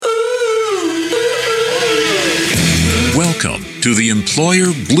to the Employer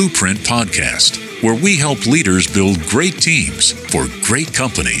Blueprint Podcast, where we help leaders build great teams for great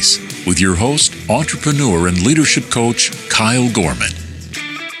companies with your host, entrepreneur and leadership coach, Kyle Gorman.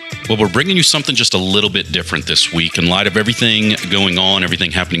 Well, we're bringing you something just a little bit different this week in light of everything going on,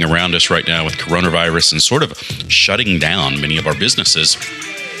 everything happening around us right now with coronavirus and sort of shutting down many of our businesses.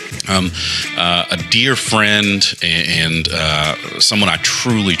 A dear friend and someone I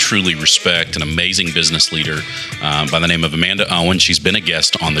truly respect, an amazing business leader by the name of Amanda Owen. She's been a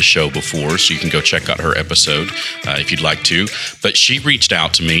guest on the show before, so you can go check out her episode if you'd like to. But she reached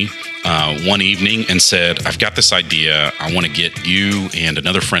out to me one evening and said, I've got this idea. I want to get you and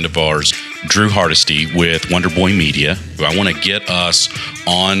another friend of ours, Drew Hardesty with Wonder Boy Media, who I want to get us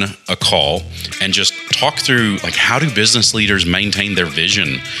on a call and just talk through, like, how do business leaders maintain their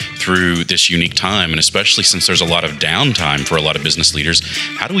vision through this unique time? And especially since there's a lot of downtime for a lot of business leaders,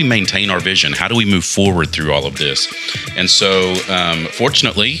 how do we maintain our vision? How do we move forward through all of this? And so,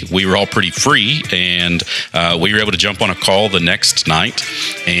 fortunately, we were all pretty free, and we were able to jump on a call the next night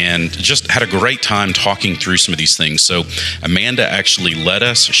and just had a great time talking through some of these things. So Amanda actually led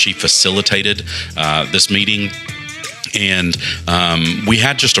us. She facilitated this meeting. And we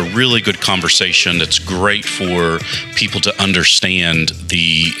had just a really good conversation that's great for people to understand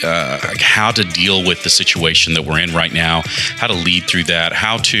the how to deal with the situation that we're in right now, how to lead through that,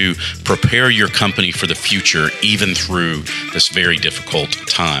 how to prepare your company for the future, even through this very difficult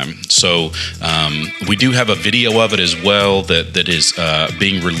time. So we do have a video of it as well that is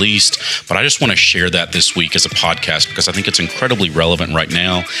being released, but I just want to share that this week as a podcast because I think it's incredibly relevant right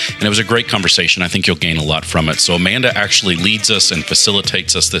now. And it was a great conversation. I think you'll gain a lot from it. So Amanda actually leads us and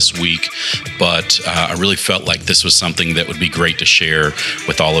facilitates us this week, but I really felt like this was something that would be great to share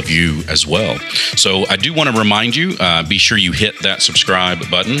with all of you as well. So I do want to remind you, be sure you hit that subscribe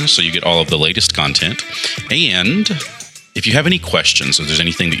button so you get all of the latest content. And if you have any questions, or there's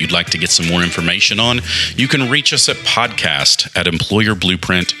anything that you'd like to get some more information on, you can reach us at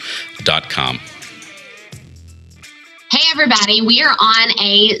podcast@employerblueprint.com. Hey, everybody. We are on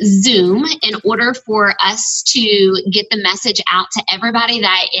a Zoom in order for us to get the message out to everybody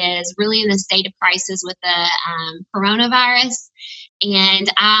that is really in the state of crisis with the coronavirus.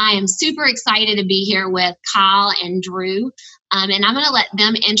 And I am super excited to be here with Kyle and Drew. And I'm going to let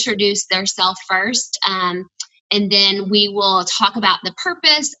them introduce themselves first. And then we will talk about the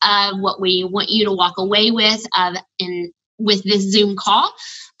purpose of what we want you to walk away with with this Zoom call.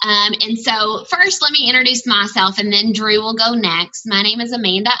 And so first, let me introduce myself, and then Drew will go next. My name is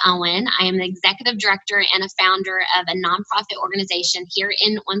Amanda Owen. I am the executive director and a founder of a nonprofit organization here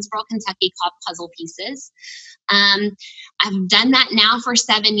in Owensboro, Kentucky called Puzzle Pieces. I've done that now for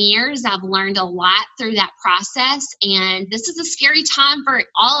 7 years. I've learned a lot through that process, and this is a scary time for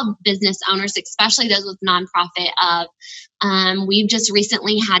all of business owners, especially those with nonprofit. We've just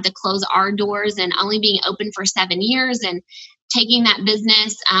recently had to close our doors and only being open for 7 years, and taking that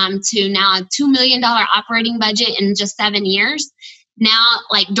business to now a $2 million operating budget in just 7 years. Now,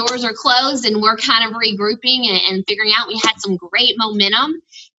 like, doors are closed and we're kind of regrouping and figuring out. We had some great momentum.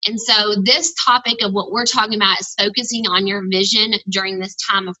 And so this topic of what we're talking about is focusing on your vision during this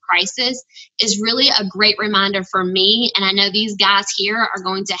time of crisis is really a great reminder for me. And I know these guys here are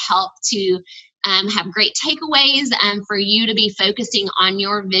going to help to have great takeaways for you to be focusing on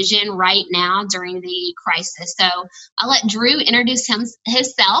your vision right now during the crisis. So I'll let Drew introduce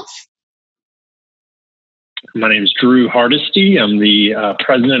himself. My name is Drew Hardesty. I'm the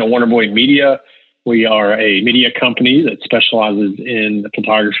president of Wonder Boy Media. We are a media company that specializes in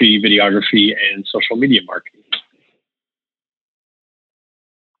photography, videography, and social media marketing.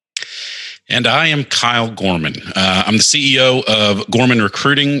 And I am Kyle Gorman. I'm the CEO of Gorman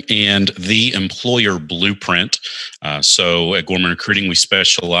Recruiting and the Employer Blueprint. So at Gorman Recruiting, we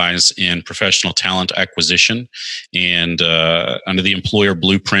specialize in professional talent acquisition. And under the Employer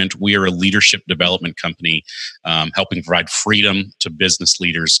Blueprint, we are a leadership development company helping provide freedom to business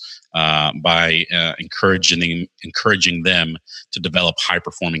leaders by encouraging them to develop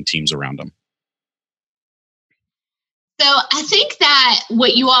high-performing teams around them. So I think that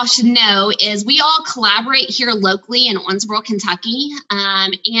what you all should know is we all collaborate here locally in Owensboro, Kentucky.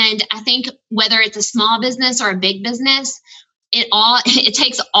 And I think whether it's a small business or a big business, it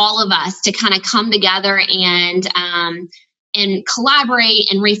takes all of us to kind of come together and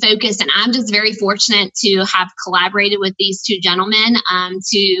collaborate and refocus. And I'm just very fortunate to have collaborated with these two gentlemen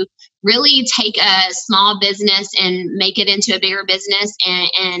to really take a small business and make it into a bigger business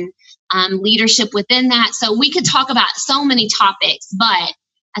and leadership within that. So we could talk about so many topics, but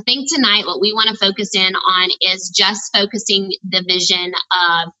I think tonight what we want to focus in on is just focusing the vision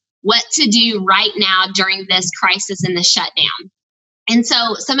of what to do right now during this crisis and the shutdown. And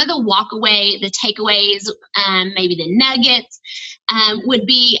so some of the walkaway, the takeaways, maybe the nuggets would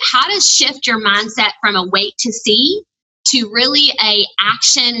be how to shift your mindset from a wait to see to really a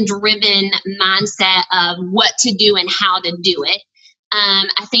action-driven mindset of what to do and how to do it.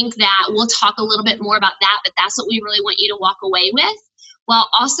 I think that we'll talk a little bit more about that, but that's what we really want you to walk away with, while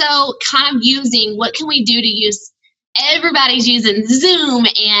also kind of using what can we do to use, everybody's using Zoom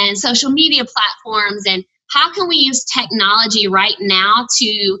and social media platforms, and how can we use technology right now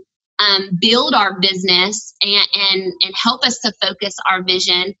to build our business and help us to focus our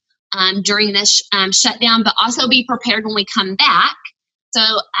vision during this shutdown, but also be prepared when we come back. So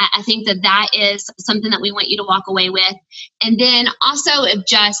I think that is something that we want you to walk away with. And then also, if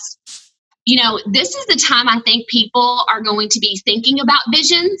just, this is the time I think people are going to be thinking about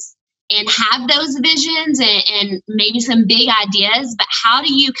visions and have those visions and maybe some big ideas, but how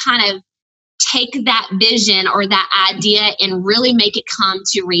do you kind of take that vision or that idea and really make it come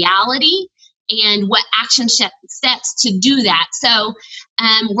to reality, and what action steps to do that? So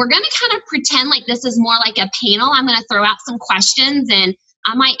we're going to kind of pretend like this is more like a panel. I'm going to throw out some questions, and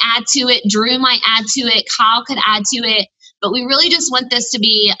I might add to it. Drew might add to it. Kyle could add to it. But we really just want this to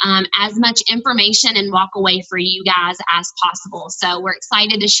be as much information and walk away for you guys as possible. So we're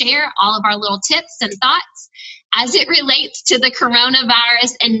excited to share all of our little tips and thoughts as it relates to the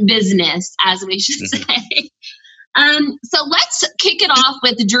coronavirus and business, as we should say. So let's kick it off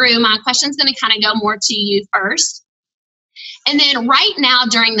with Drew. My question's going to kind of go more to you first. And then right now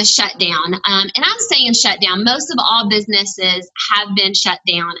during the shutdown, and I'm saying shutdown, most of all businesses have been shut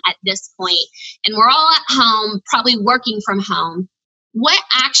down at this point, and we're all at home, probably working from home. What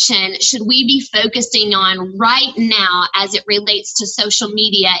action should we be focusing on right now as it relates to social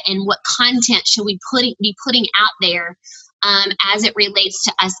media, and what content should we be putting out there as it relates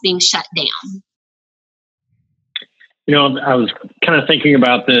to us being shut down? I was kind of thinking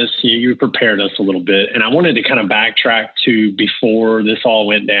about this. You prepared us a little bit, and I wanted to kind of backtrack to before this all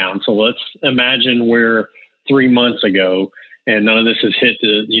went down. So let's imagine we're 3 months ago, and none of this has hit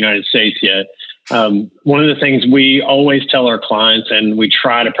the United States yet. One of the things we always tell our clients, and we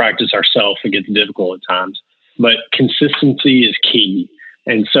try to practice ourselves, it gets difficult at times, but consistency is key.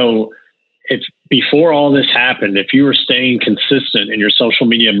 And so if before all this happened, if you were staying consistent in your social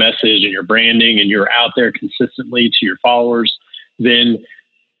media message and your branding, and you're out there consistently to your followers, then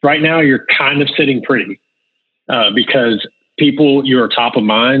right now you're kind of sitting pretty because you're top of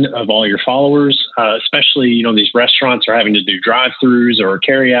mind of all your followers, especially, these restaurants are having to do drive-throughs or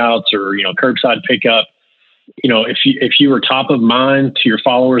carry-outs or, curbside pickup. If you were top of mind to your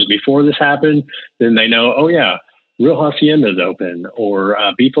followers before this happened, then they know, oh yeah, Real Hacienda's open, or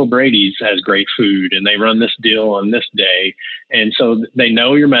Beef O'Brady's has great food, and they run this deal on this day. And so they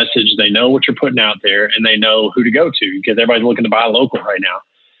know your message, they know what you're putting out there, and they know who to go to, because everybody's looking to buy local right now.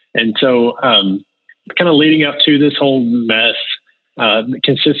 And so kind of leading up to this whole mess,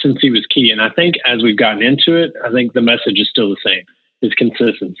 consistency was key. And I think as we've gotten into it, I think the message is still the same, is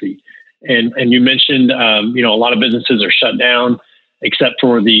consistency. And you mentioned, a lot of businesses are shut down, except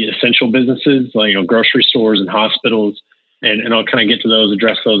for the essential businesses, like, grocery stores and hospitals. And I'll kind of get to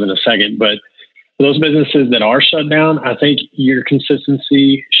address those in a second. But for those businesses that are shut down, I think your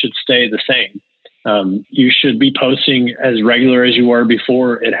consistency should stay the same. You should be posting as regular as you were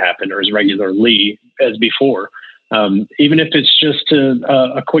before it happened, or as regularly as before. Even if it's just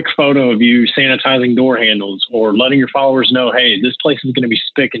a quick photo of you sanitizing door handles, or letting your followers know, hey, this place is going to be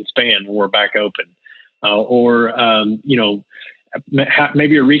spick and span when we're back open.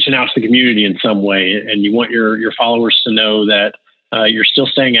 Maybe you're reaching out to the community in some way, and you want your followers to know that you're still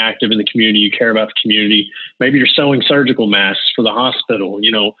staying active in the community. You care about the community. Maybe you're sewing surgical masks for the hospital.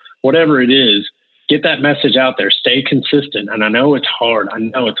 Whatever it is, get that message out there. Stay consistent. And I know it's hard.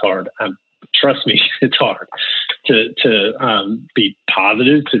 Trust me, it's hard to be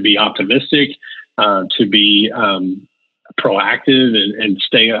positive, to be optimistic, to be proactive and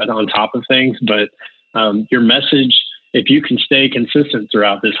stay on top of things. But your message, if you can stay consistent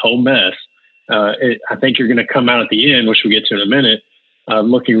throughout this whole mess, I think you're going to come out at the end, which we'll get to in a minute,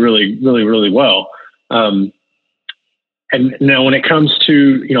 looking really, really, really well. And now when it comes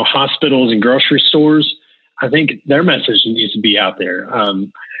to, hospitals and grocery stores, I think their message needs to be out there.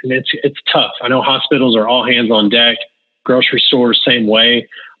 And it's tough. I know hospitals are all hands on deck, grocery stores, same way.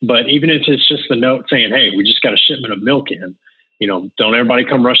 But even if it's just a note saying, hey, we just got a shipment of milk in, don't everybody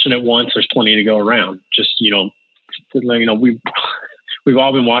come rushing at once. There's plenty to go around. Just, we've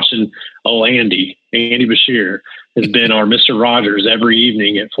all been watching Andy Bashir has been our Mr. Rogers every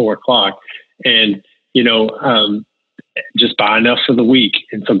evening at 4:00. And, just buy enough for the week.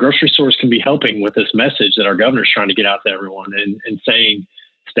 And so grocery stores can be helping with this message that our governor's trying to get out to everyone and saying,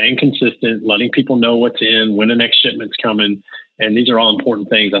 staying consistent, letting people know what's in, when the next shipment's coming. And these are all important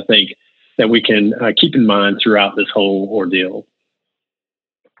things, I think, that we can keep in mind throughout this whole ordeal.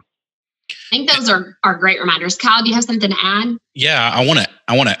 I think those are great reminders. Kyle, do you have something to add? Yeah, I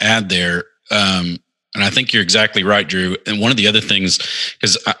want to add there. And I think you're exactly right, Drew. And one of the other things,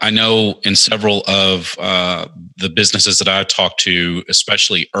 because I know in several of the businesses that I talked to,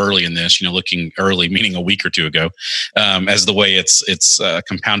 especially early in this, looking early, meaning a week or two ago, as the way it's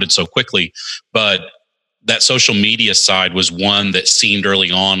compounded so quickly. But that social media side was one that seemed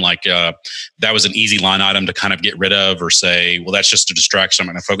early on like that was an easy line item to kind of get rid of or say, well, that's just a distraction. I'm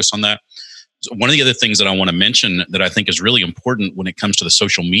going to focus on that. So one of the other things that I want to mention that I think is really important when it comes to the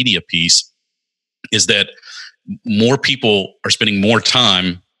social media piece is that more people are spending more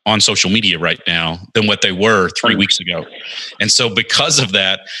time on social media right now than what they were 3 weeks ago. And so because of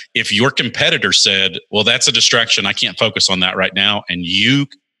that, if your competitor said, well, that's a distraction, I can't focus on that right now, and you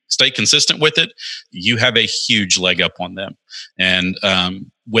stay consistent with it, you have a huge leg up on them. And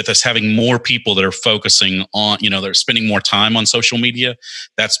with us having more people that are focusing on, they're spending more time on social media,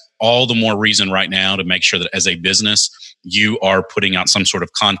 that's all the more reason right now to make sure that as a business, you are putting out some sort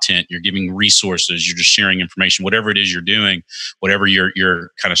of content, you're giving resources, you're just sharing information, whatever it is you're doing, whatever your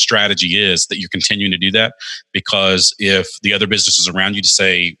kind of strategy is, that you're continuing to do that. Because if the other businesses around you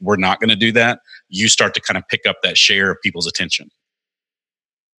say, we're not going to do that, you start to kind of pick up that share of people's attention.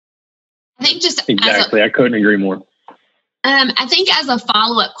 I think just exactly. I couldn't agree more. I think as a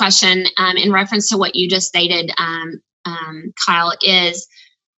follow-up question, in reference to what you just stated, Kyle, is,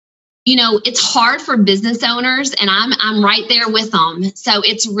 it's hard for business owners, and I'm right there with them. So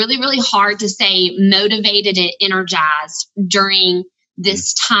it's really, really hard to stay motivated and energized during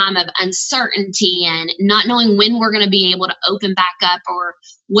this time of uncertainty and not knowing when we're going to be able to open back up or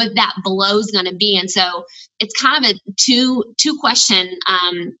what that blow is going to be. And so it's kind of a two question.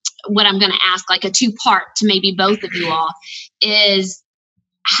 What I'm going to ask, like a two-part to maybe both of you all, is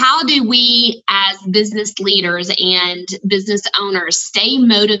how do we as business leaders and business owners stay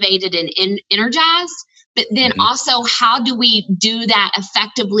motivated and energized? But then also, how do we do that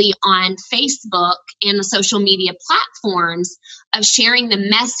effectively on Facebook and the social media platforms of sharing the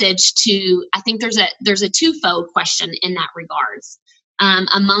message to, I think there's a twofold question in that regards.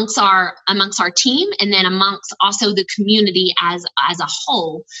 Amongst our team, and then amongst also the community as a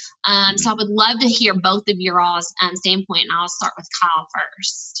whole. So I would love to hear both of your all's standpoint, and I'll start with Kyle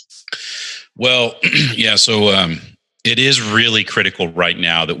first. Well, yeah. So it is really critical right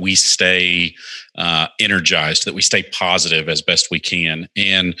now that we stay energized, that we stay positive as best we can.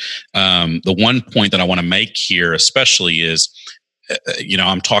 And the one point that I want to make here, especially, is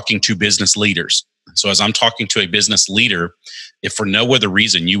I'm talking to business leaders. So as I'm talking to a business leader, if for no other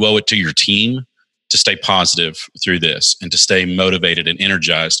reason, you owe it to your team to stay positive through this and to stay motivated and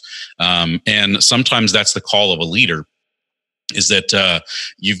energized. And sometimes that's the call of a leader, is that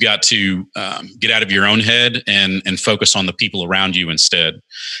you've got to get out of your own head and focus on the people around you instead.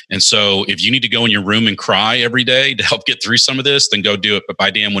 And so if you need to go in your room and cry every day to help get through some of this, then go do it. But by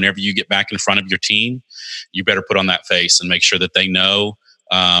damn, whenever you get back in front of your team, you better put on that face and make sure that they know,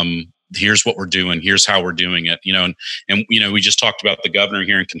 here's what we're doing. Here's how we're doing it. And we just talked about the governor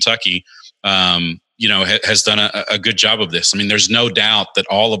here in Kentucky, has done a good job of this. I mean, there's no doubt that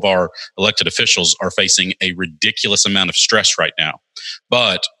all of our elected officials are facing a ridiculous amount of stress right now.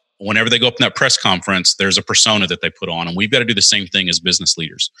 But whenever they go up in that press conference, there's a persona that they put on, and we've got to do the same thing as business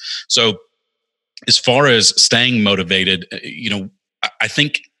leaders. So as far as staying motivated, I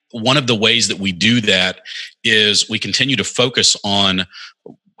think one of the ways that we do that is we continue to focus on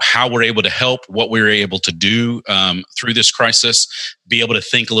how we're able to help, what we're able to do through this crisis, be able to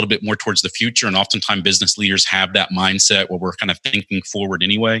think a little bit more towards the future. And oftentimes business leaders have that mindset where we're kind of thinking forward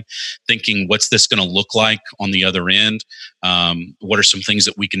anyway, thinking what's this going to look like on the other end? What are some things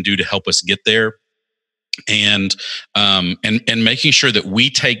that we can do to help us get there? And making sure that we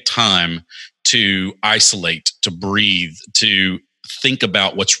take time to isolate, to breathe, to think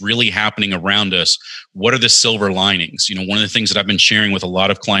about what's really happening around us. What are the silver linings? One of the things that I've been sharing with a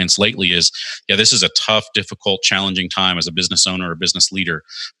lot of clients lately is, this is a tough, difficult, challenging time as a business owner or a business leader.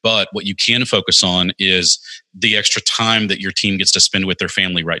 But what you can focus on is the extra time that your team gets to spend with their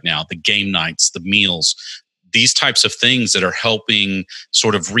family right now, the game nights, the meals, these types of things that are helping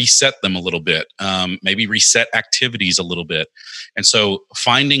sort of reset them a little bit, maybe reset activities a little bit. And so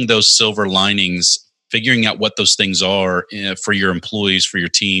finding those silver linings, figuring out what those things are for your employees, for your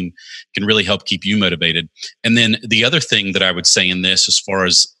team, can really help keep you motivated. And then the other thing that I would say in this, as far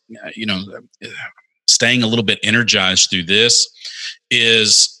as, staying a little bit energized through this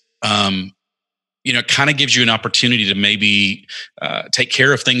is, it kind of gives you an opportunity to maybe take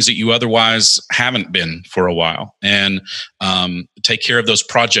care of things that you otherwise haven't been for a while, and take care of those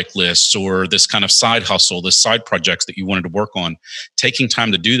project lists or this kind of side hustle, this side projects that you wanted to work on, taking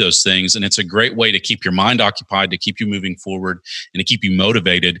time to do those things. And it's a great way to keep your mind occupied, to keep you moving forward, and to keep you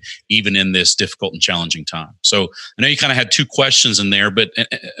motivated, even in this difficult and challenging time. So I know you kind of had two questions in there, but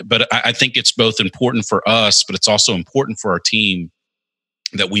I think it's both important for us, but it's also important for our team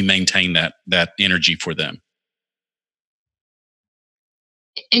that we maintain that energy for them.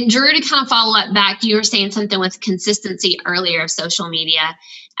 And Drew, to kind of follow up back, you were saying something with consistency earlier of social media.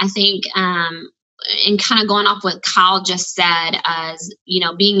 I think, and kind of going off what Kyle just said, as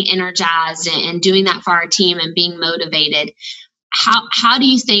being energized and doing that for our team and being motivated. How do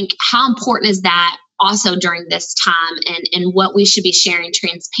you think, how important is that also during this time, and what we should be sharing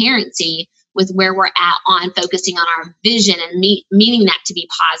transparency with where we're at on focusing on our vision and meaning that to be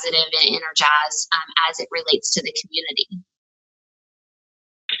positive and energized as it relates to the community?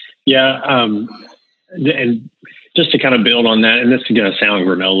 Yeah. And just to kind of build on that, and this is going to sound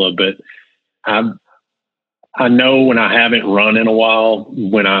granola, but I know when I haven't run in a while,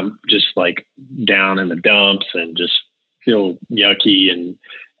 when I'm just like down in the dumps and just feel yucky, and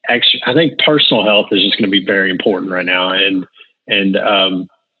actually, I think personal health is just going to be very important right now. And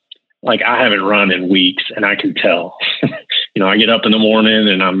like I haven't run in weeks, and I can tell. I get up in the morning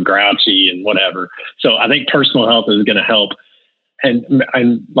and I'm grouchy and whatever. So I think personal health is going to help. And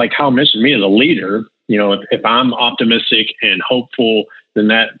like Kyle mentioned, me as a leader, if I'm optimistic and hopeful, then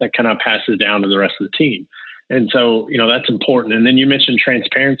that kind of passes down to the rest of the team. And so, that's important. And then you mentioned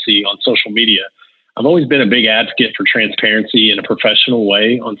transparency on social media. I've always been a big advocate for transparency in a professional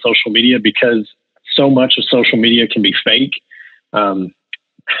way on social media, because so much of social media can be fake.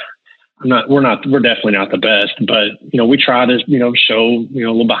 We're definitely not the best, but, we try to, show, a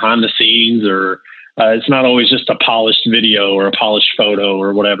little behind the scenes, or it's not always just a polished video or a polished photo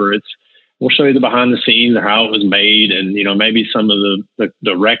or whatever. We'll show you the behind the scenes or how it was made, and, maybe some of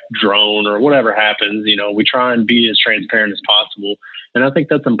the wrecked drone or whatever happens. We try and be as transparent as possible. And I think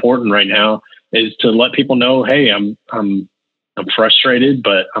that's important right now, is to let people know, hey, I'm frustrated,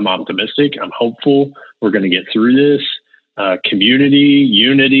 but I'm optimistic. I'm hopeful. We're going to get through this. Community,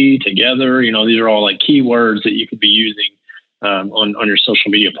 unity, together. These are all like key words that you could be using on your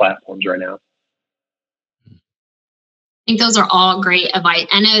social media platforms right now. I think those are all great advice.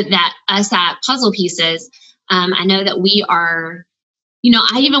 I know that us at Puzzle Pieces, I know that we are,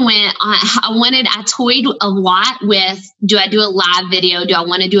 I even I toyed a lot with, do I do a live video? Do I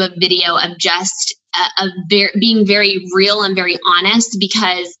want to do a video of just being very real and very honest?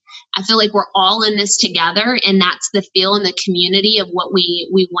 Because I feel like we're all in this together, and that's the feel in the community of what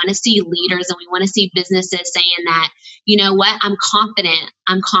we want to see leaders, and we want to see businesses saying that, you know what, I'm confident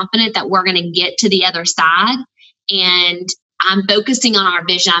that we're going to get to the other side, and I'm focusing on our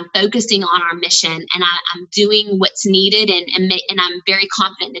vision, I'm focusing on our mission, and I'm doing what's needed, and I'm very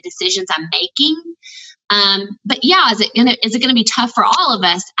confident in the decisions I'm making. But yeah, is it going to be tough for all of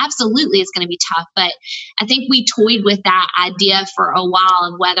us? Absolutely, it's going to be tough. But I think we toyed with that idea for a while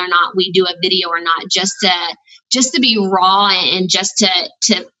of whether or not we do a video or not, just to be raw, and just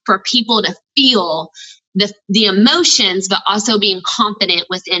to for people to feel the emotions, but also being confident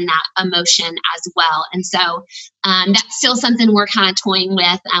within that emotion as well. And so that's still something we're kind of toying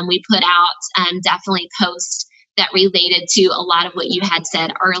with. We put out definitely posts that related to a lot of what you had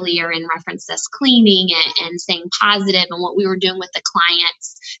said earlier in reference to us cleaning and staying positive, and what we were doing with the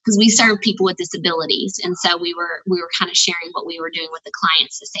clients, because we serve people with disabilities. And so we were kind of sharing what we were doing with the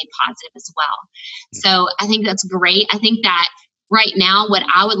clients to stay positive as well. So I think that's great. I think that right now, what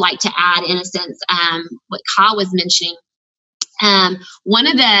I would like to add, in a sense, what Kyle was mentioning, one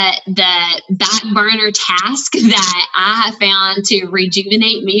of the back burner tasks that I have found to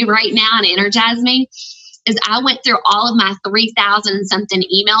rejuvenate me right now and energize me is I went through all of my 3,000 something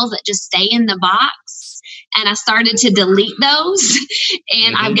emails that just stay in the box, and I started to delete those,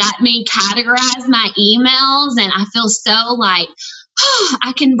 and I've got me categorize my emails, and I feel so like,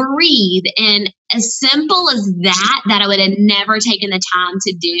 I can breathe. And as simple as that I would have never taken the time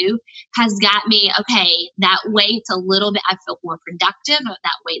to do, has got me, okay, that weight's a little bit, I feel more productive,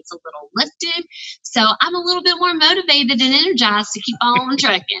 that weight's a little lifted. So I'm a little bit more motivated and energized to keep on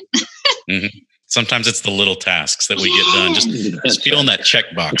trucking. Sometimes it's the little tasks that we get done. Just feeling that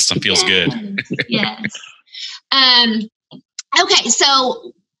checkbox. It feels good. Yes. Okay,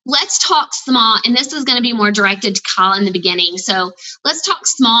 so let's talk small, and this is going to be more directed to Kyle in the beginning. So let's talk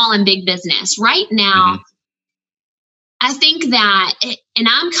small and big business. Right now, I think that, and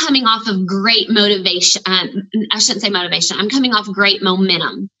I'm coming off of great motivation. I shouldn't say motivation. I'm coming off great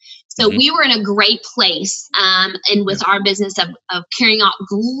momentum. So we were in a great place, and with our business of carrying out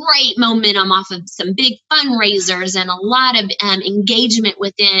great momentum off of some big fundraisers and a lot of engagement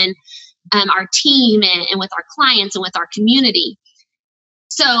within our team and with our clients and with our community.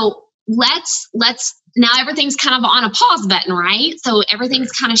 So let's now everything's kind of on a pause button, right? So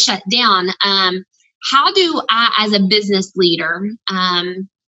everything's kind of shut down. How do I, as a business leader,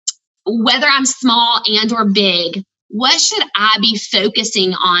 whether I'm small and or big, what should I be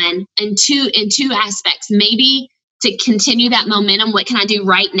focusing on in two aspects? Maybe to continue that momentum. What can I do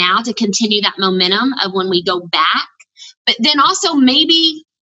right now to continue that momentum of when we go back? But then also maybe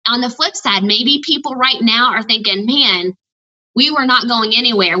on the flip side, maybe people right now are thinking, man, we were not going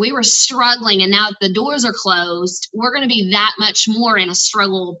anywhere. We were struggling. And now that the doors are closed, we're going to be that much more in a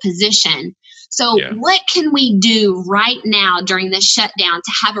struggle position. So what can we do right now during this shutdown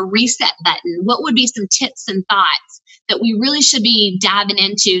to have a reset button? What would be some tips and thoughts that we really should be diving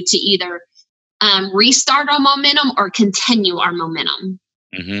into to either restart our momentum or continue our momentum?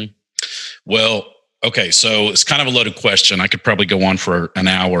 Mm-hmm. Well, okay. So it's kind of a loaded question. I could probably go on for an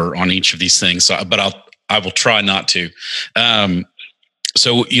hour on each of these things, but I will try not to.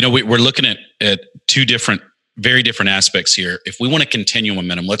 So, we're looking at two very different aspects here. If we want to continue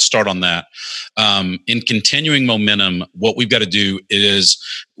momentum, let's start on that. In continuing momentum, what we've got to do is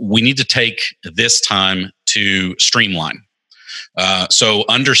we need to take this time to streamline. So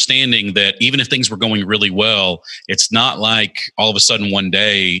understanding that even if things were going really well, it's not like all of a sudden one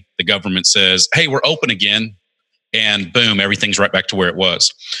day the government says, hey, we're open again. And boom, everything's right back to where it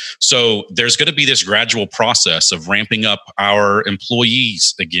was. So there's going to be this gradual process of ramping up our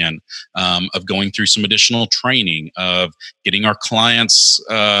employees again, of going through some additional training, of getting our clients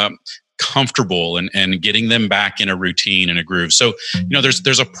comfortable and getting them back in a routine and a groove. So,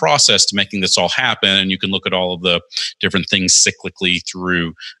 there's a process to making this all happen. And you can look at all of the different things cyclically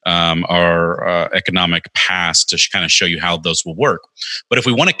through our economic past to kind of show you how those will work. But if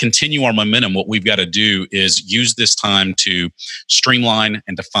we want to continue our momentum, what we've got to do is use this time to streamline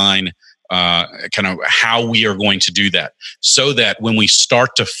and define kind of how we are going to do that, so that when we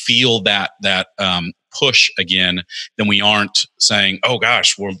start to feel that push again, then we aren't saying, oh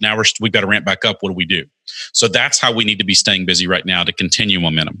gosh, well now we've got to ramp back up. What do we do? So that's how we need to be staying busy right now to continue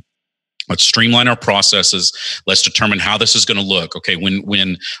momentum. Let's streamline our processes. Let's determine how this is going to look. Okay,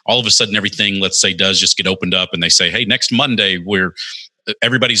 when all of a sudden everything, let's say, does just get opened up and they say, hey, next Monday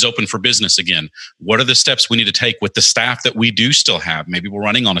everybody's open for business again. What are the steps we need to take with the staff that we do still have? Maybe we're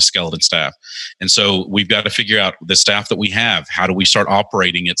running on a skeleton staff. And so we've got to figure out the staff that we have. How do we start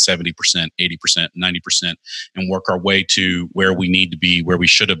operating at 70%, 80%, 90% and work our way to where we need to be, where we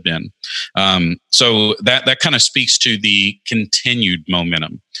should have been? So that kind of speaks to the continued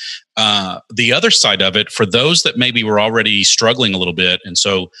momentum. The other side of it, for those that maybe were already struggling a little bit, and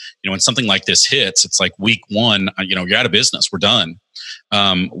so, when something like this hits, it's like week one, you're out of business, we're done.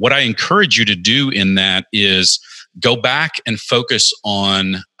 What I encourage you to do in that is go back and focus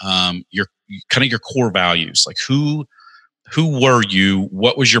on your core values. Like who were you?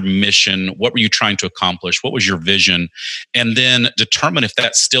 What was your mission? What were you trying to accomplish? What was your vision? And then determine if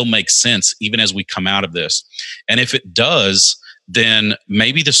that still makes sense, even as we come out of this. And if it does, then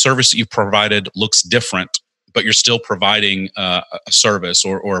maybe the service that you provided looks different, but you're still providing a service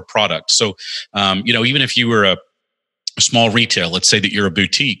or a product. So, even if you were a small retail, let's say that you're a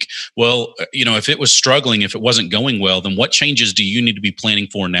boutique. Well, if it was struggling, if it wasn't going well, then what changes do you need to be planning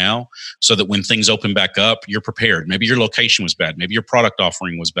for now so that when things open back up, you're prepared? Maybe your location was bad. Maybe your product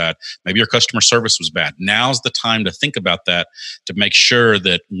offering was bad. Maybe your customer service was bad. Now's the time to think about that, to make sure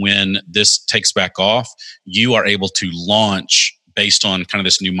that when this takes back off, you are able to launch based on kind of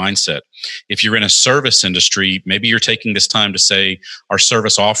this new mindset. If you're in a service industry, maybe you're taking this time to say, our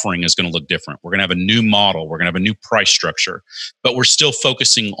service offering is going to look different. We're going to have a new model. We're going to have a new price structure, but we're still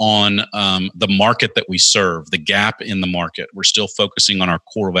focusing on the market that we serve, the gap in the market. We're still focusing on our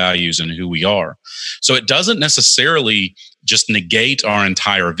core values and who we are. So it doesn't necessarily just negate our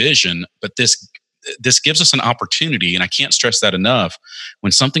entire vision, but this gives us an opportunity, and I can't stress that enough.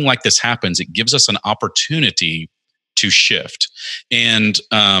 When something like this happens, it gives us an opportunity to shift. And,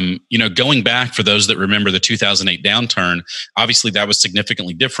 going back, for those that remember the 2008 downturn, obviously that was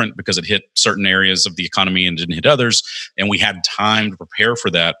significantly different because it hit certain areas of the economy and didn't hit others. And we had time to prepare for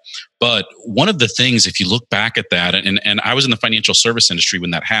that. But one of the things, if you look back at that, and I was in the financial service industry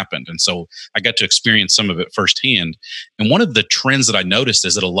when that happened. And so I got to experience some of it firsthand. And one of the trends that I noticed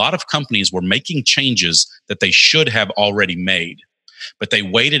is that a lot of companies were making changes that they should have already made, but they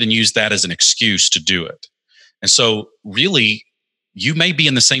waited and used that as an excuse to do it. And so really, you may be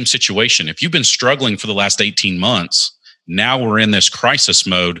in the same situation. If you've been struggling for the last 18 months, now we're in this crisis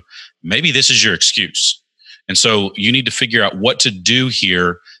mode. Maybe this is your excuse. And so you need to figure out what to do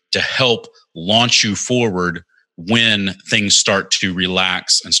here to help launch you forward when things start to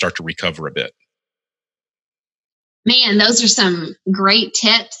relax and start to recover a bit. Man, those are some great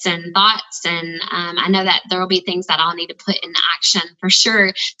tips and thoughts. And I know that there will be things that I'll need to put into action for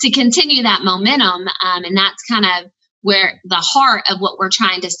sure to continue that momentum. And that's kind of where the heart of what we're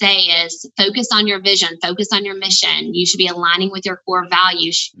trying to say is focus on your vision, focus on your mission. You should be aligning with your core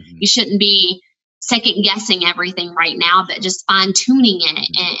values. Mm-hmm. You shouldn't be second guessing everything right now, but just fine tuning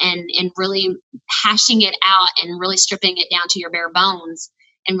it and really hashing it out and really stripping it down to your bare bones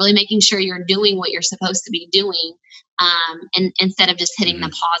and really making sure you're doing what you're supposed to be doing. And instead of just hitting the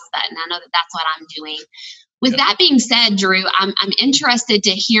pause button. I know that that's what I'm doing. With that being said, Drew, I'm interested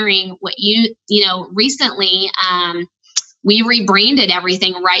to hearing what you recently, we rebranded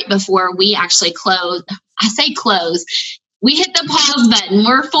everything right before we actually closed. I say close. We hit the pause button.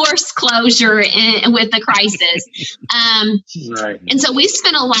 We're forced closure with the crisis. Right. And so we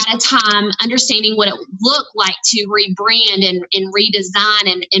spent a lot of time understanding what it looked like to rebrand and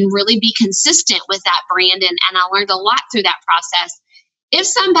redesign and really be consistent with that brand. And I learned a lot through that process. If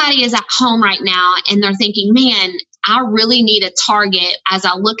somebody is at home right now and they're thinking, man, I really need a target as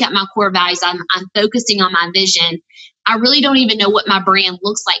I look at my core values, I'm focusing on my vision. I really don't even know what my brand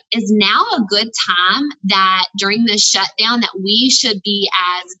looks like. Is now a good time that during this shutdown that we should be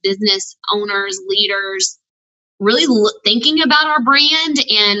as business owners, leaders, really thinking about our brand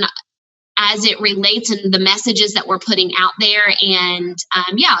and as it relates and the messages that we're putting out there. And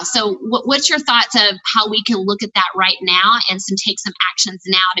so what's your thoughts of how we can look at that right now and take some actions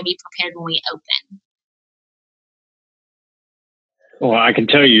now to be prepared when we open? Well, I can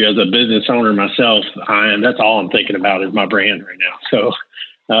tell you as a business owner myself, that's all I'm thinking about is my brand right now. So,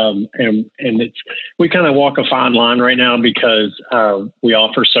 and we kind of walk a fine line right now because we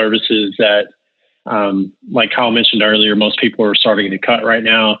offer services that, like Kyle mentioned earlier, most people are starting to cut right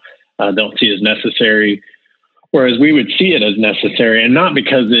now, don't see as necessary, whereas we would see it as necessary, and not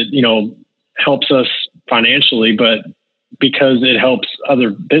because it, helps us financially, but because it helps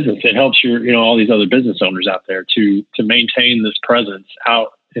other business. It helps all these other business owners out there to maintain this presence out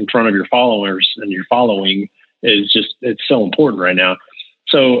in front of your followers, and your following it's so important right now.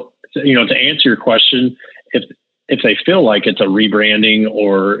 So, to answer your question, if they feel like it's a rebranding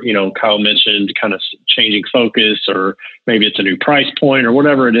or, Kyle mentioned kind of changing focus, or maybe it's a new price point or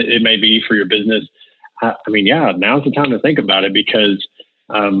whatever it may be for your business. Now's the time to think about it, because,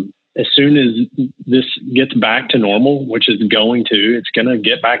 as soon as this gets back to normal, which it's going to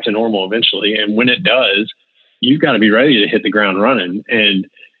get back to normal eventually. And when it does, you've got to be ready to hit the ground running. And,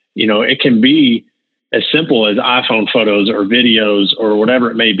 it can be as simple as iPhone photos or videos or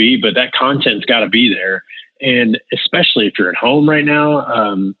whatever it may be, but that content's got to be there. And especially if you're at home right now,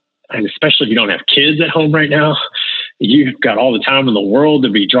 and especially if you don't have kids at home right now, you've got all the time in the world to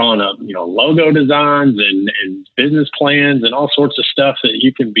be drawing up, logo designs and business plans and all sorts of stuff that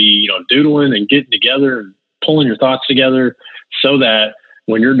you can be, doodling and getting together and pulling your thoughts together so that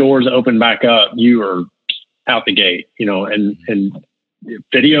when your doors open back up, you are out the gate, and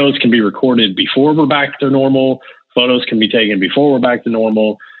videos can be recorded before we're back to normal. Photos can be taken before we're back to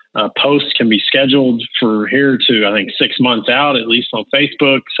normal. Posts can be scheduled for here to, I think, 6 months out, at least on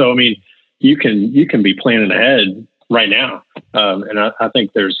Facebook. So, you can be planning ahead right now. And I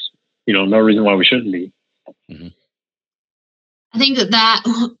think there's, no reason why we shouldn't be. Mm-hmm. I think that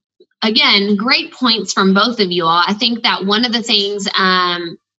again, great points from both of you all. I think that one of the things,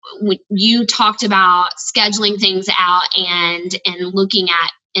 when you talked about scheduling things out and looking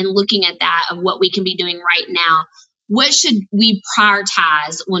at that of what we can be doing right now. What should we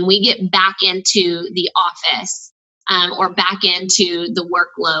prioritize when we get back into the office or back into the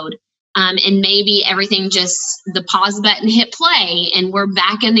workload? And maybe everything just the pause button hit play and we're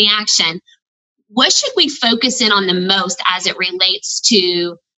back in the action. What should we focus in on the most as it relates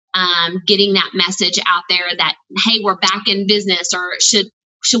to getting that message out there that, hey, we're back in business? Or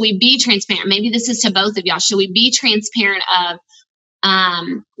should we be transparent? Maybe this is to both of y'all. Should we be transparent of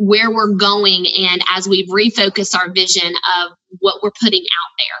where we're going and as we've refocused our vision of what we're putting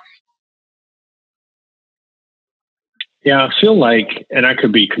out there? Yeah, I feel like, and I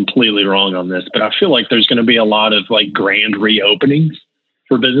could be completely wrong on this, but I feel like there's going to be a lot of grand reopenings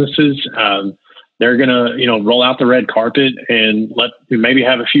for businesses. They're going to, roll out the red carpet and maybe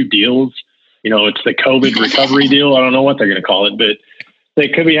have a few deals. It's the COVID recovery deal. I don't know what they're going to call it, but they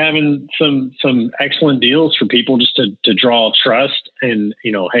could be having some excellent deals for people just to draw trust and,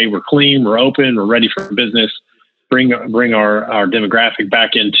 hey, we're clean, we're open, we're ready for business. bring our demographic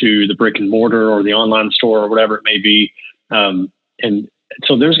back into the brick and mortar or the online store or whatever it may be. And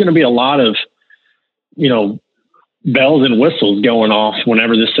so there's going to be a lot of, bells and whistles going off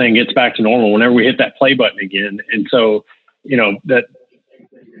whenever this thing gets back to normal, whenever we hit that play button again. And so, that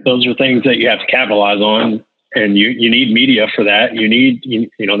those are things that you have to capitalize on, and you need media for that. You need,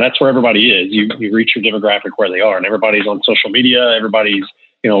 that's where everybody is. You reach your demographic where they are, and everybody's on social media. Everybody's,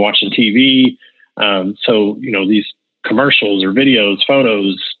 watching TV. So, these commercials or videos,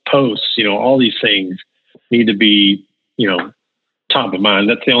 photos, posts, all these things need to be, top of mind.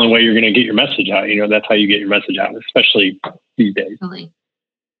 That's the only way you're going to get your message out. That's how you get your message out, especially these days. Really.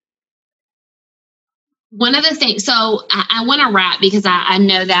 One of the things, so I want to wrap because I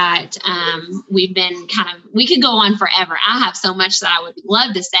know that we've been we could go on forever. I have so much that I would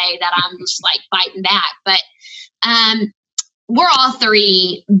love to say that I'm just like fighting back, but we're all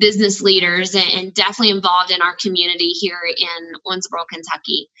three business leaders and definitely involved in our community here in Owensboro,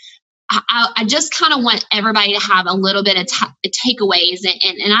 Kentucky. I just kind of want everybody to have a little bit of takeaways,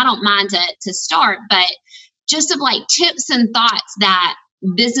 and I don't mind to start, but just of like tips and thoughts that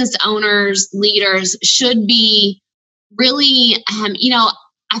business owners, leaders should be really,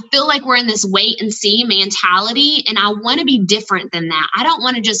 I feel like we're in this wait and see mentality, and I want to be different than that. I don't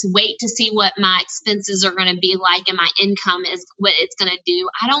want to just wait to see what my expenses are going to be like and my income is what it's going to do.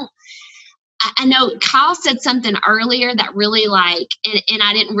 I know Kyle said something earlier that really and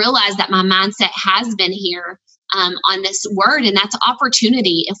I didn't realize that my mindset has been here on this word, and that's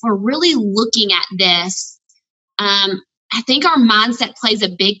opportunity. If we're really looking at this, I think our mindset plays a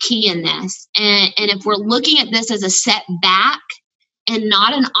big key in this. And if we're looking at this as a setback and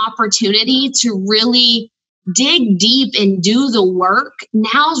not an opportunity to really dig deep and do the work,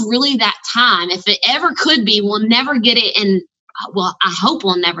 now's really that time. If it ever could be, we'll never get it in. Well, I hope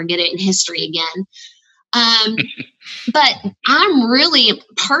we'll never get it in history again. But I'm really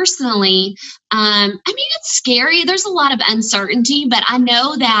personally, it's scary. There's a lot of uncertainty, but I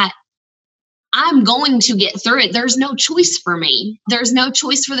know that I'm going to get through it. There's no choice for me. There's no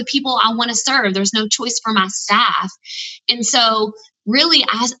choice for the people I want to serve. There's no choice for my staff. And so really,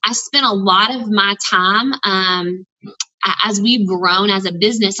 I spent a lot of my time, as we've grown as a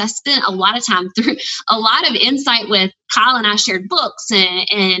business, I spent a lot of time through a lot of insight with Kyle, and I shared books and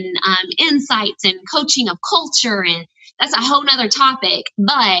insights and coaching of culture. And that's a whole nother topic.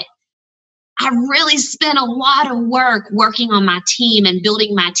 But I really spent a lot of work working on my team and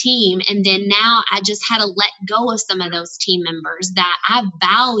building my team. And then now I just had to let go of some of those team members that I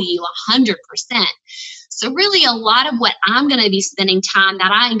value 100%. So really a lot of what I'm going to be spending time,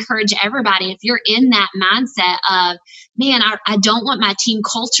 that I encourage everybody, if you're in that mindset of, man, I don't want my team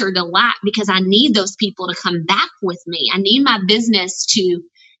culture to lack because I need those people to come back with me. I need my business to,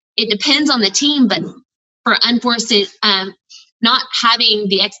 it depends on the team, but for unforced, not having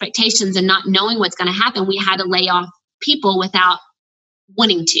the expectations and not knowing what's going to happen, we had to lay off people without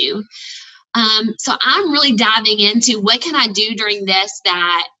wanting to. So I'm really diving into what can I do during this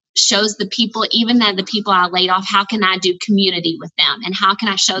that shows the people, even that the people I laid off, how can I do community with them and how can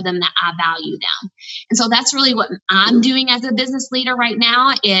I show them that I value them? And so that's really what I'm doing as a business leader right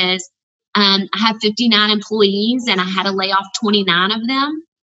now is I have 59 employees and I had to lay off 29 of them.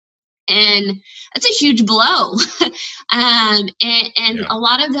 And it's a huge blow. And a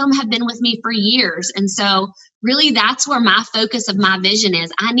lot of them have been with me for years. And so really that's where my focus of my vision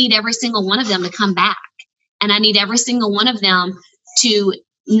is. I need every single one of them to come back. And I need every single one of them to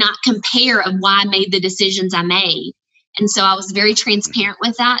not compare of why I made the decisions I made. And so I was very transparent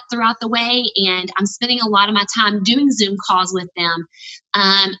with that throughout the way. And I'm spending a lot of my time doing Zoom calls with them,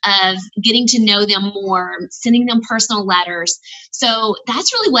 of getting to know them more, sending them personal letters. So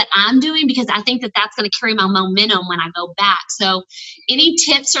that's really what I'm doing because I think that that's going to carry my momentum when I go back. So any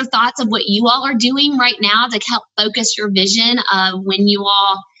tips or thoughts of what you all are doing right now to help focus your vision of when you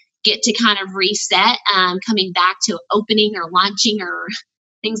all get to kind of reset, coming back to opening or launching or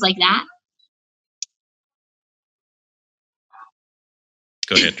things like that?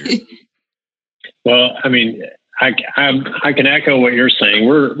 Go ahead, Drew. Well, I mean, I can echo what you're saying.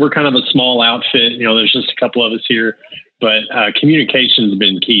 We're kind of a small outfit. There's just a couple of us here, but communication's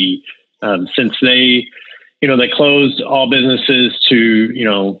been key since they closed all businesses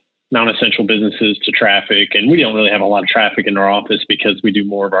to non-essential businesses to traffic, and we don't really have a lot of traffic in our office because we do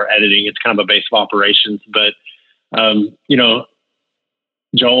more of our editing. It's kind of a base of operations, but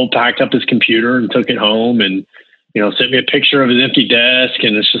Joel packed up his computer and took it home and sent me a picture of his empty desk.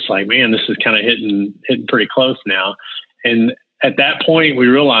 And it's just like, man, this is kind of hitting pretty close now. And at that point we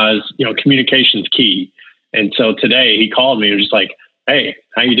realized, communication's key. And so today he called me and was just like, hey,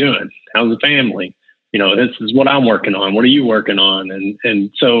 how you doing? How's the family? this is what I'm working on. What are you working on?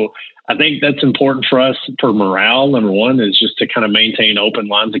 And so I think that's important for us for morale. Number one is just to kind of maintain open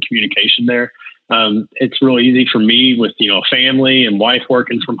lines of communication there. It's real easy for me with, family and wife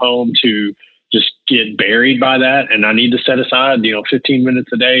working from home to just get buried by that. And I need to set aside, 15 minutes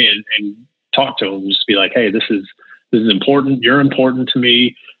a day and talk to them. Just be like, hey, this is important. You're important to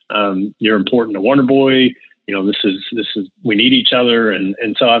me. You're important to Wonder Boy. This is, we need each other. And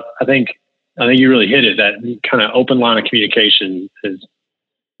so I think you really hit it. That kind of open line of communication is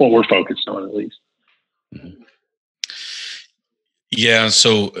what we're focused on, at least. Yeah.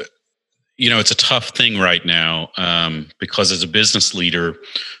 So, it's a tough thing right now because as a business leader,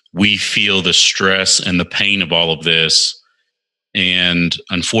 we feel the stress and the pain of all of this. And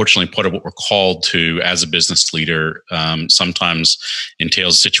unfortunately, part of what we're called to as a business leader sometimes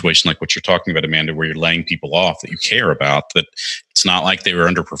entails a situation like what you're talking about, Amanda, where you're laying people off that you care about, that it's not like they were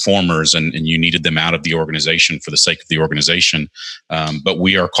underperformers and you needed them out of the organization for the sake of the organization. But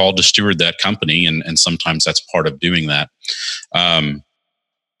we are called to steward that company, and sometimes that's part of doing that.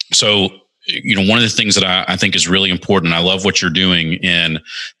 So one of the things that I think is really important, I love what you're doing in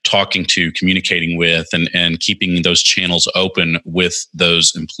talking to, communicating with, and keeping those channels open with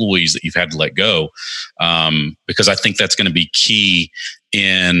those employees that you've had to let go, because I think that's going to be key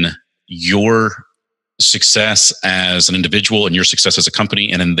in your success as an individual and your success as a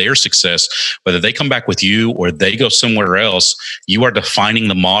company, and in their success, whether they come back with you or they go somewhere else, you are defining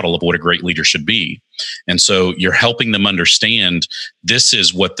the model of what a great leader should be. And so you're helping them understand this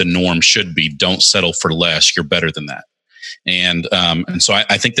is what the norm should be. Don't settle for less. You're better than that. And so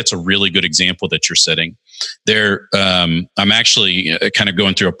I think that's a really good example that you're setting there. I'm actually kind of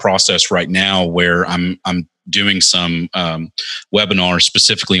going through a process right now where I'm doing some webinars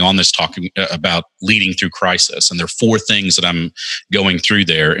specifically on this, talking about leading through crisis. And there are 4 things that I'm going through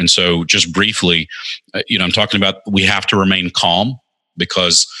there. And so just briefly, I'm talking about we have to remain calm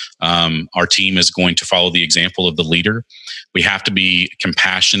because our team is going to follow the example of the leader. We have to be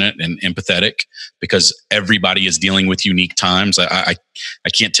compassionate and empathetic because everybody is dealing with unique times. I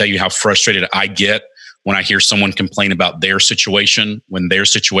can't tell you how frustrated I get when I hear someone complain about their situation when their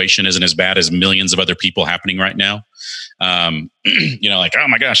situation isn't as bad as millions of other people happening right now. Like, oh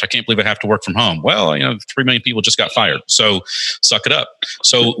my gosh, I can't believe I have to work from home. Well, 3 million people just got fired. So suck it up.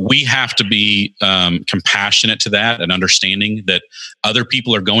 So we have to be compassionate to that and understanding that other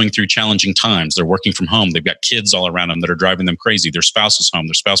people are going through challenging times. They're working from home. They've got kids all around them that are driving them crazy. Their spouse is home.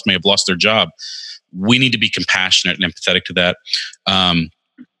 Their spouse may have lost their job. We need to be compassionate and empathetic to that.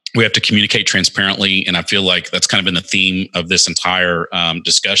 We have to communicate transparently. And I feel like that's kind of been the theme of this entire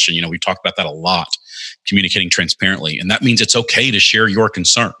discussion. We talk about that a lot, communicating transparently. And that means it's okay to share your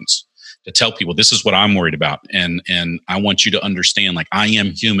concerns, to tell people this is what I'm worried about. And I want you to understand, like, I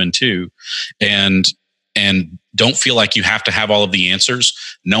am human too. And don't feel like you have to have all of the answers.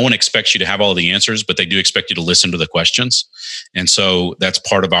 No one expects you to have all of the answers, but they do expect you to listen to the questions. And so that's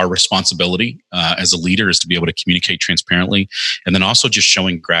part of our responsibility as a leader, is to be able to communicate transparently, and then also just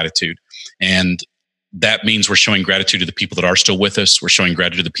showing gratitude. And that means we're showing gratitude to the people that are still with us. We're showing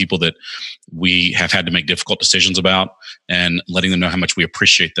gratitude to the people that we have had to make difficult decisions about, and letting them know how much we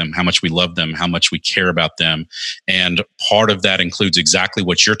appreciate them, how much we love them, how much we care about them. And part of that includes exactly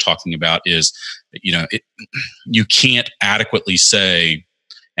what you're talking about is, you can't adequately say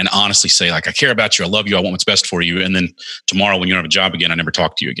and honestly say, like, I care about you, I love you, I want what's best for you. And then tomorrow when you don't have a job again, I never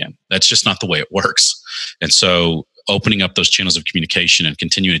talk to you again. That's just not the way it works. And so opening up those channels of communication and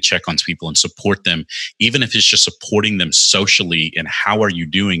continuing to check on people and support them, even if it's just supporting them socially and how are you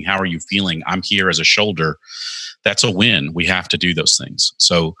doing? How are you feeling? I'm here as a shoulder. That's a win. We have to do those things.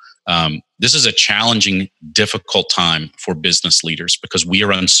 So this is a challenging, difficult time for business leaders because we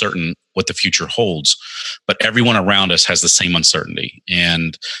are uncertain what the future holds, but everyone around us has the same uncertainty.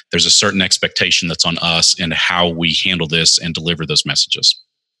 And there's a certain expectation that's on us and how we handle this and deliver those messages.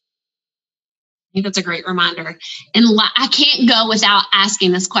 I think that's a great reminder. And I can't go without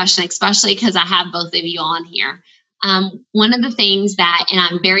asking this question, especially because I have both of you on here. One of the things that, and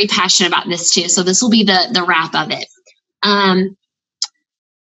I'm very passionate about this too, so this will be the wrap of it.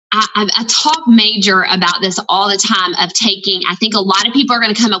 I talk major about this all the time of taking, I think a lot of people are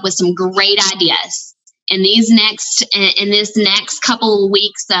going to come up with some great ideas in this next couple of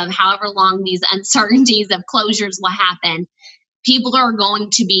weeks of however long these uncertainties of closures will happen. People are going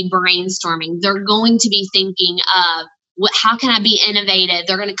to be brainstorming. They're going to be thinking of how can I be innovative?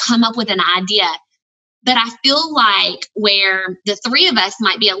 They're going to come up with an idea. But I feel like where the three of us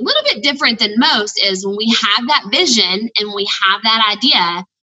might be a little bit different than most is when we have that vision and we have that idea,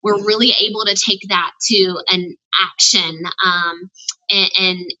 we're really able to take that to an action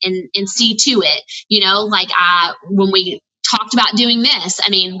and see to it. Like when we talked about doing this, I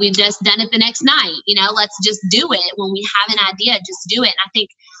mean, we've just done it the next night. Let's just do it. When we have an idea, just do it. And I think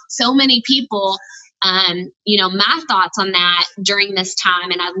so many people, my thoughts on that during this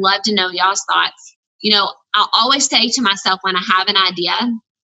time, and I'd love to know y'all's thoughts. I'll always say to myself when I have an idea,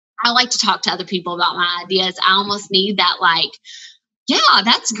 I like to talk to other people about my ideas. I almost need that, like, yeah,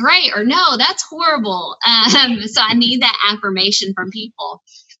 that's great, or no, that's horrible. So I need that affirmation from people.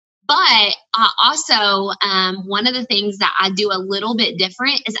 But also, one of the things that I do a little bit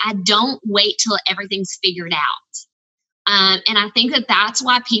different is I don't wait till everything's figured out. And I think that that's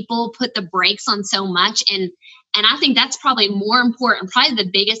why people put the brakes on so much. And I think that's probably more important, probably the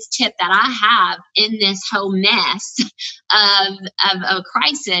biggest tip that I have in this whole mess of a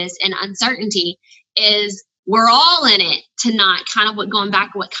crisis and uncertainty is we're all in it tonight. Kind of going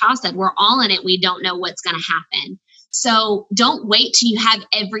back to what Kyle said, we're all in it. We don't know what's going to happen. So don't wait till you have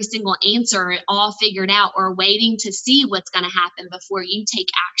every single answer all figured out, or waiting to see what's going to happen before you take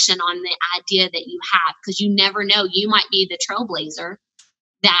action on the idea that you have, because you never know. You might be the trailblazer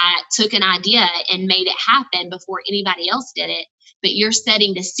that took an idea and made it happen before anybody else did it, but you're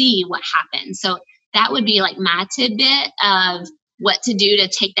studying to see what happens. So that would be like my tidbit of what to do to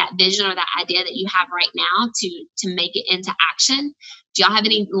take that vision or that idea that you have right now to make it into action. Do y'all have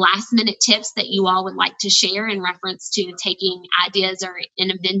any last minute tips that you all would like to share in reference to taking ideas or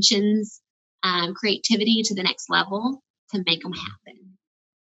inventions, creativity to the next level to make them happen?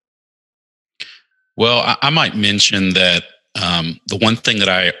 Well, I might mention that the one thing that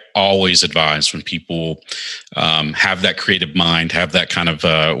I always advise when people have that creative mind, have that kind of,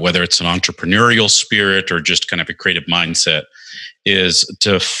 whether it's an entrepreneurial spirit or just kind of a creative mindset, is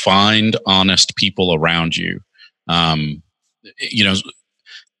to find honest people around you.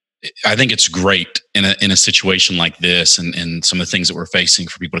 I think it's great in a situation like this and some of the things that we're facing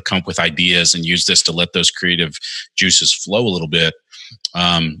for people to come up with ideas and use this to let those creative juices flow a little bit.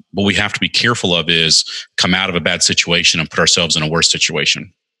 What we have to be careful of is come out of a bad situation and put ourselves in a worse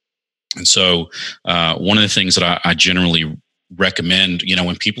situation. And so one of the things that I generally recommend,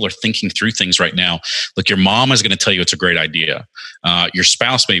 when people are thinking through things right now, look, your mom is going to tell you it's a great idea. Your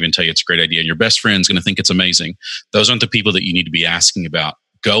spouse may even tell you it's a great idea, and your best friend's going to think it's amazing. Those aren't the people that you need to be asking about.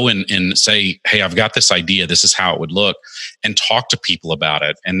 Go and say, hey, I've got this idea. This is how it would look, and talk to people about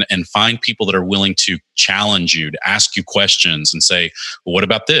it, and find people that are willing to challenge you, to ask you questions and say, well, what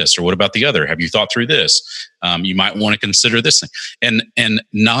about this? Or what about the other? Have you thought through this? You might want to consider this thing. And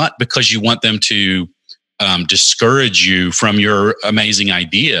not because you want them to discourage you from your amazing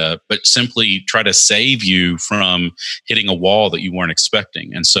idea, but simply try to save you from hitting a wall that you weren't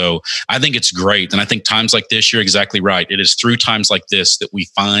expecting. And so I think it's great. And I think times like this, you're exactly right. It is through times like this that we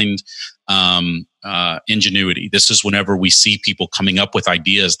find ingenuity. This is whenever we see people coming up with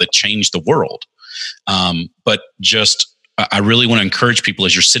ideas that change the world. But just I really want to encourage people,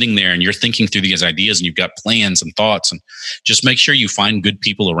 as you're sitting there and you're thinking through these ideas and you've got plans and thoughts, and just make sure you find good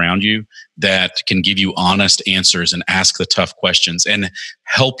people around you that can give you honest answers and ask the tough questions and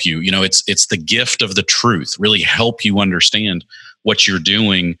help you. It's the gift of the truth, really help you understand what you're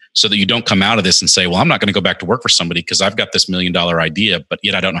doing so that you don't come out of this and say, well, I'm not going to go back to work for somebody because I've got this $1 million idea, but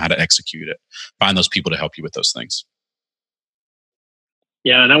yet I don't know how to execute it. Find those people to help you with those things.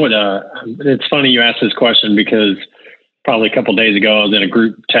 Yeah. And I would, it's funny you asked this question because probably a couple of days ago, I was in a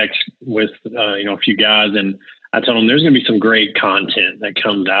group text with, a few guys, and I told them there's going to be some great content that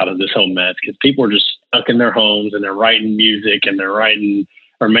comes out of this whole mess because people are just stuck in their homes and they're writing music and they're writing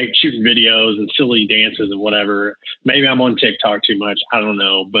or shooting videos and silly dances and whatever. Maybe I'm on TikTok too much. I don't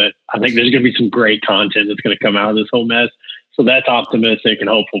know, but I think there's going to be some great content that's going to come out of this whole mess. So that's optimistic and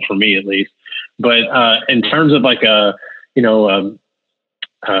hopeful for me, at least. But in terms of like a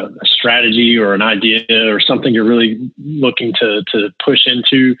strategy or an idea or something you're really looking to push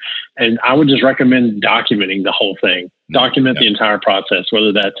into, and I would just recommend documenting the whole thing. Document the entire process,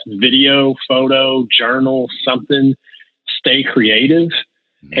 whether that's video, photo, journal, something. Stay creative,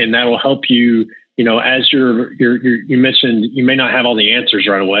 and that will help you. As you mentioned, you may not have all the answers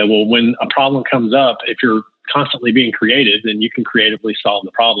right away. Well, when a problem comes up, if you're constantly being creative, then you can creatively solve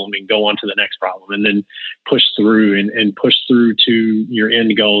the problem and go on to the next problem, and then push through and push through to your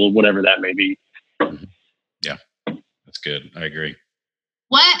end goal, whatever that may be. Yeah, that's good. I agree.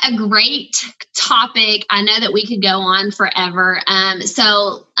 What a great topic. I know that we could go on forever.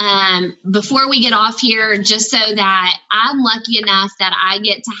 So before we get off here, just so that I'm lucky enough that I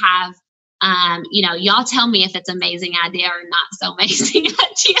get to have, y'all tell me if it's an amazing idea or not so amazing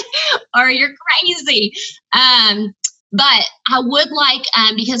idea, or you're crazy. But I would like,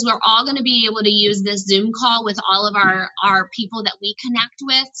 because we're all going to be able to use this Zoom call with all of our people that we connect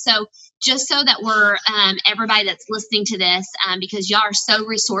with. So just so that we're everybody that's listening to this, because y'all are so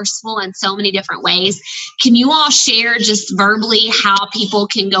resourceful in so many different ways, can you all share just verbally how people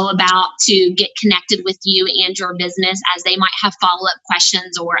can go about to get connected with you and your business, as they might have follow-up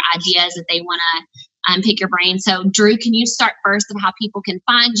questions or ideas that they want to pick your brain? So Drew, can you start first of how people can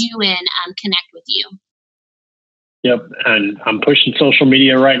find you and connect with you? Yep. And I'm pushing social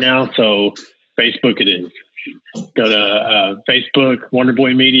media right now. So Facebook it is. Go to Facebook,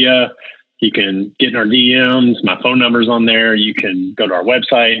 Wonderboy Media. You can get in our DMs. My phone number's on there. You can go to our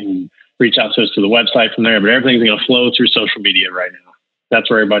website and reach out to us to the website from there. But everything's going to flow through social media right now. That's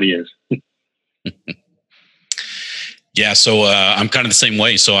where everybody is. Yeah, so I'm kind of the same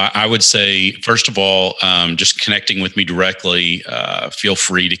way. So I would say, first of all, just connecting with me directly. Feel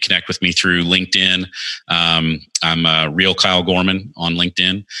free to connect with me through LinkedIn. I'm Real Kyle Gorman on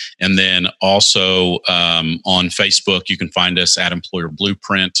LinkedIn. And then also on Facebook, you can find us at Employer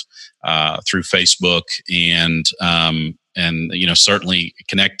Blueprint through Facebook. And certainly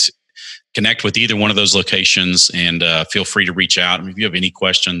connect with either one of those locations, and feel free to reach out. If you have any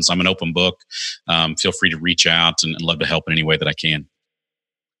questions, I'm an open book. Feel free to reach out and love to help in any way that I can.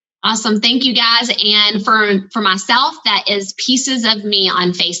 Awesome. Thank you, guys. And for myself, that is Pieces of Me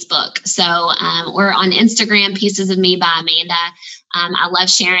on Facebook. So we're on Instagram, Pieces of Me by Amanda. I love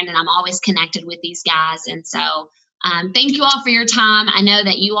sharing, and I'm always connected with these guys. And so thank you all for your time. I know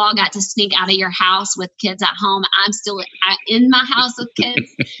that you all got to sneak out of your house with kids at home. I'm still in my house with kids.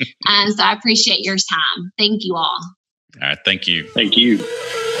 So I appreciate your time. Thank you all. All right. Thank you. Thank you.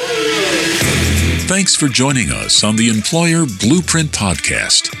 Thanks for joining us on the Employer Blueprint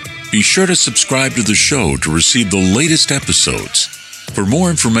Podcast. Be sure to subscribe to the show to receive the latest episodes. For more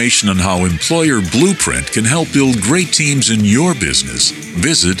information on how Employer Blueprint can help build great teams in your business,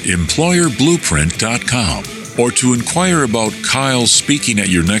 visit employerblueprint.com. Or to inquire about Kyle speaking at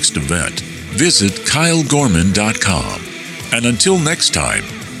your next event, visit kylegorman.com. And until next time,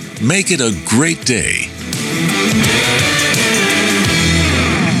 make it a great day.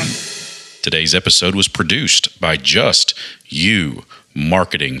 Today's episode was produced by Just You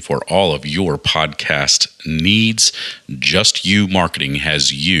Marketing for all of your podcast needs. Just You Marketing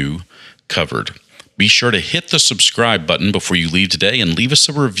has you covered. Be sure to hit the subscribe button before you leave today and leave us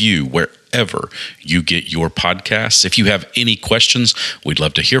a review wherever you get your podcasts. If you have any questions, we'd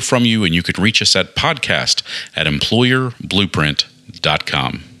love to hear from you, and you can reach us at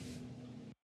podcast@employerblueprint.com.